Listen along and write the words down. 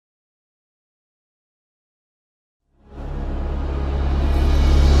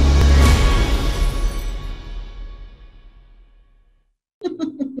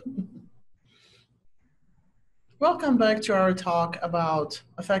Welcome back to our talk about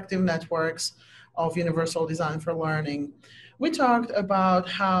effective networks of universal design for learning. We talked about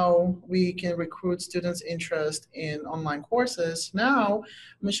how we can recruit students' interest in online courses. Now,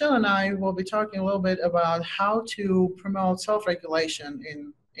 Michelle and I will be talking a little bit about how to promote self-regulation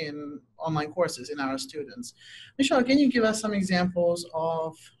in online courses in our students. Michelle, can you give us some examples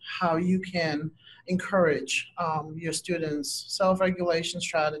of how you can encourage your students' self-regulation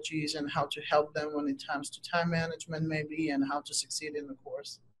strategies and how to help them when it comes to time management maybe and how to succeed in the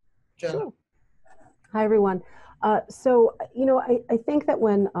course? Jenna. Sure. Hi, everyone. I think that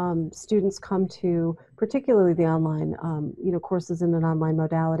when students come to particularly the online, courses in an online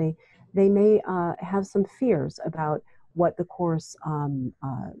modality, they may have some fears about what the course,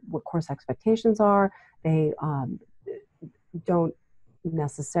 what course expectations are. They don't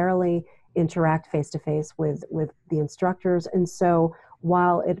necessarily interact face-to-face with the instructors. And so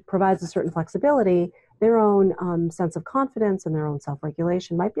while it provides a certain flexibility, their own sense of confidence and their own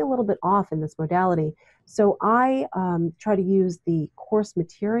self-regulation might be a little bit off in this modality. So I try to use the course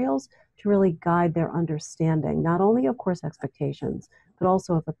materials to really guide their understanding, not only of course expectations, but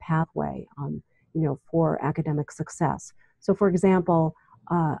also of a pathway, for academic success. So for example,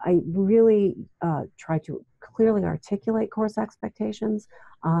 I really try to clearly articulate course expectations.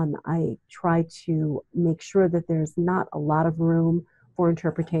 I try to make sure that there's not a lot of room for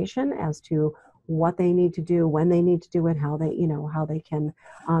interpretation as to what they need to do, when they need to do it, how they can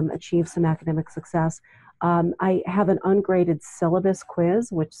achieve some academic success. I have an ungraded syllabus quiz,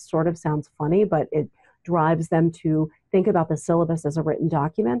 which sort of sounds funny, but it drives them to think about the syllabus as a written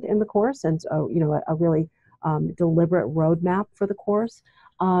document in the course, and so, a really deliberate roadmap for the course.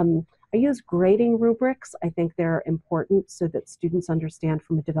 I use grading rubrics. I think they're important so that students understand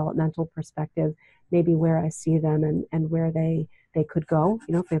from a developmental perspective maybe where I see them and where they could go,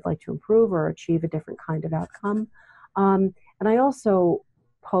 if they'd like to improve or achieve a different kind of outcome. And I also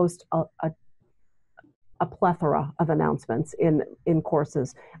post a plethora of announcements in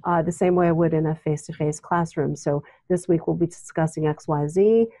courses, the same way I would in a face-to-face classroom. So this week we'll be discussing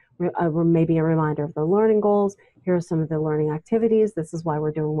XYZ, maybe a reminder of the learning goals. Here are some of the learning activities. This is why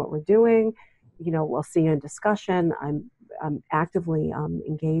we're doing what we're doing. We'll see you in discussion. I'm actively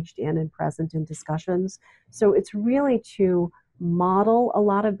engaged in and present in discussions. So it's really to model a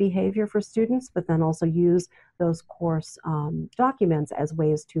lot of behavior for students, but then also use those course documents as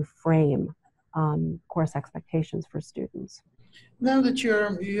ways to frame course expectations for students. Now that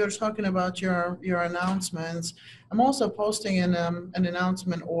you're talking about your announcements, I'm also posting an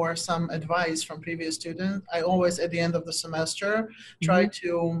announcement or some advice from previous students. I always at the end of the semester try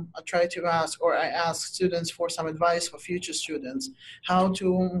to ask, or I ask students for some advice for future students, how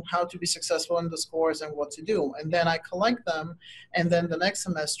to be successful in this course and what to do. And then I collect them, and then the next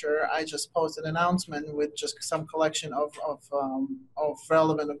semester I just post an announcement with just some collection of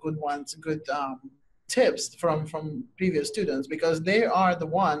relevant or good ones, good tips from previous students, because they are the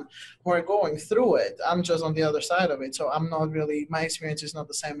one who are going through it. I'm just on the other side of it, so I'm not really, my experience is not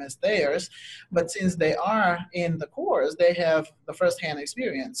the same as theirs, but since they are in the course, they have the first-hand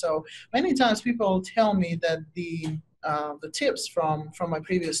experience. So many times people tell me that the tips from my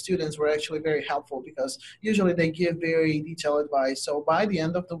previous students were actually very helpful, because usually they give very detailed advice. So by the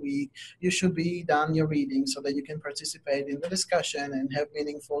end of the week, you should be done your reading so that you can participate in the discussion and have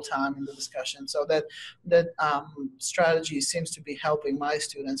meaningful time in the discussion. So that strategy seems to be helping my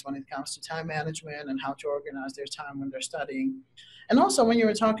students when it comes to time management and how to organize their time when they're studying. And also when you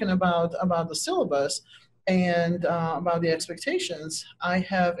were talking about the syllabus, and about the expectations, I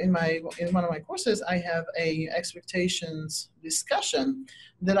have in one of my courses, I have a expectations discussion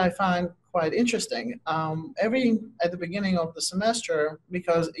that I find quite interesting. At the beginning of the semester,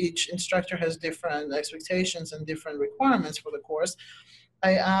 because each instructor has different expectations and different requirements for the course,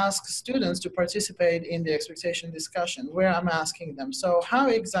 I ask students to participate in the expectation discussion, where I'm asking them, so how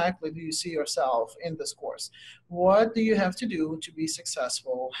exactly do you see yourself in this course? What do you have to do to be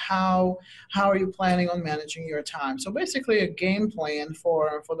successful? How are you planning on managing your time? So basically a game plan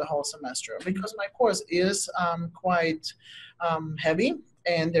for the whole semester, because my course is quite heavy,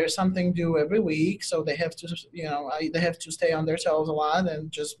 and there's something due every week, so they have to, they have to stay on their toes a lot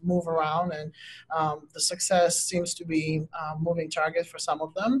and just move around, and the success seems to be a moving target for some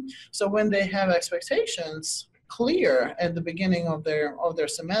of them. So when they have expectations clear at the beginning of their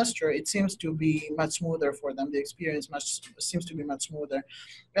semester, it seems to be much smoother for them. The experience seems to be much smoother.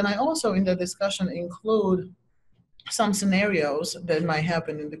 And I also in the discussion include some scenarios that might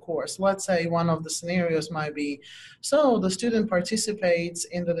happen in the course. Let's say one of the scenarios might be, so the student participates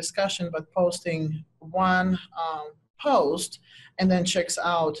in the discussion but posting one post and then checks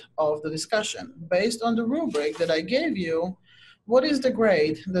out of the discussion. Based on the rubric that I gave you, what is the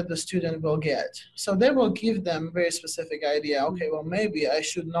grade that the student will get? So they will give them very specific idea. Okay, well, maybe I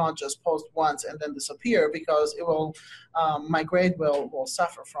should not just post once and then disappear, because it will, my grade will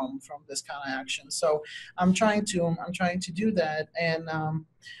suffer from this kind of action. So I'm trying to do that, and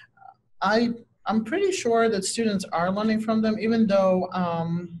I'm pretty sure that students are learning from them, even though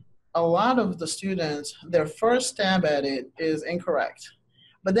a lot of the students, their first stab at it is incorrect.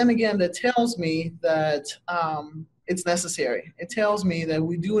 But then again, that tells me that it's necessary. It tells me that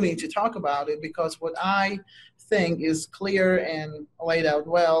we do need to talk about it, because what I think is clear and laid out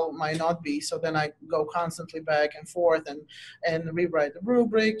well might not be. So then I go constantly back and forth and rewrite the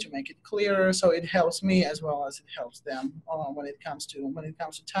rubric to make it clearer. So it helps me as well as it helps them when it comes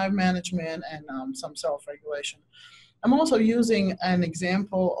to time management and some self-regulation. I'm also using an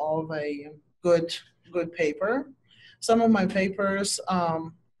example of a good paper. Some of my papers,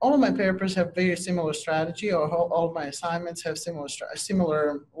 all of my papers have very similar strategy, or all of my assignments have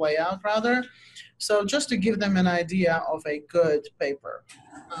similar layout rather. So just to give them an idea of a good paper,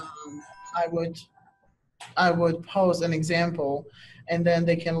 I would pose an example, and then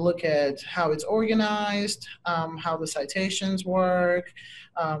they can look at how it's organized, how the citations work,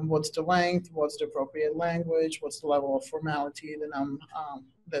 what's the length, what's the appropriate language, what's the level of formality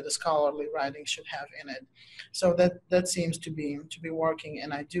that the scholarly writing should have in it. So that seems to be working,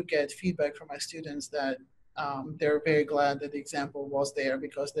 and I do get feedback from my students that they're very glad that the example was there,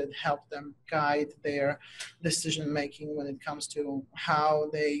 because that helped them guide their decision making when it comes to how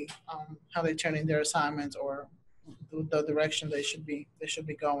they turn in their assignments, or the direction they should be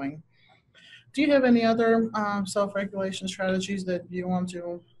going. Do you have any other self-regulation strategies that you want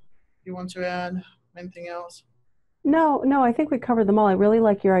to add? Anything else? No, I think we covered them all. I really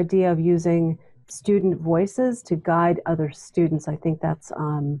like your idea of using student voices to guide other students. I think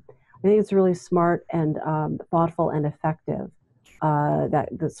it's really smart and thoughtful and effective. That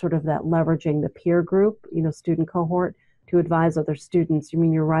sort of that leveraging the peer group, student cohort to advise other students. You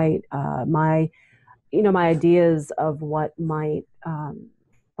mean you're right. My ideas of what might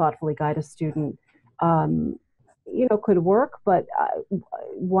thoughtfully guide a student, could work, but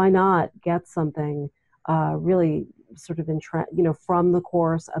why not get something really sort of from the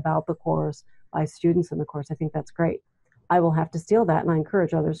course, about the course, by students in the course. I think that's great. I will have to steal that, and I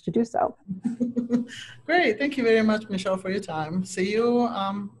encourage others to do so. Great. Thank you very much, Michelle, for your time. See you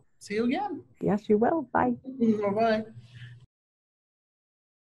again. Yes, you will. Bye. Bye-bye.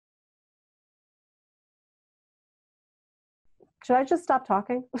 Should I just stop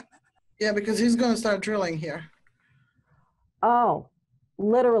talking? Yeah, because he's going to start drilling here. Oh,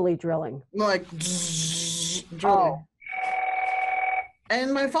 literally drilling. Like drilling. Oh.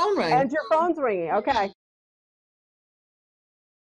 And my phone rang. And your phone's ringing. Okay.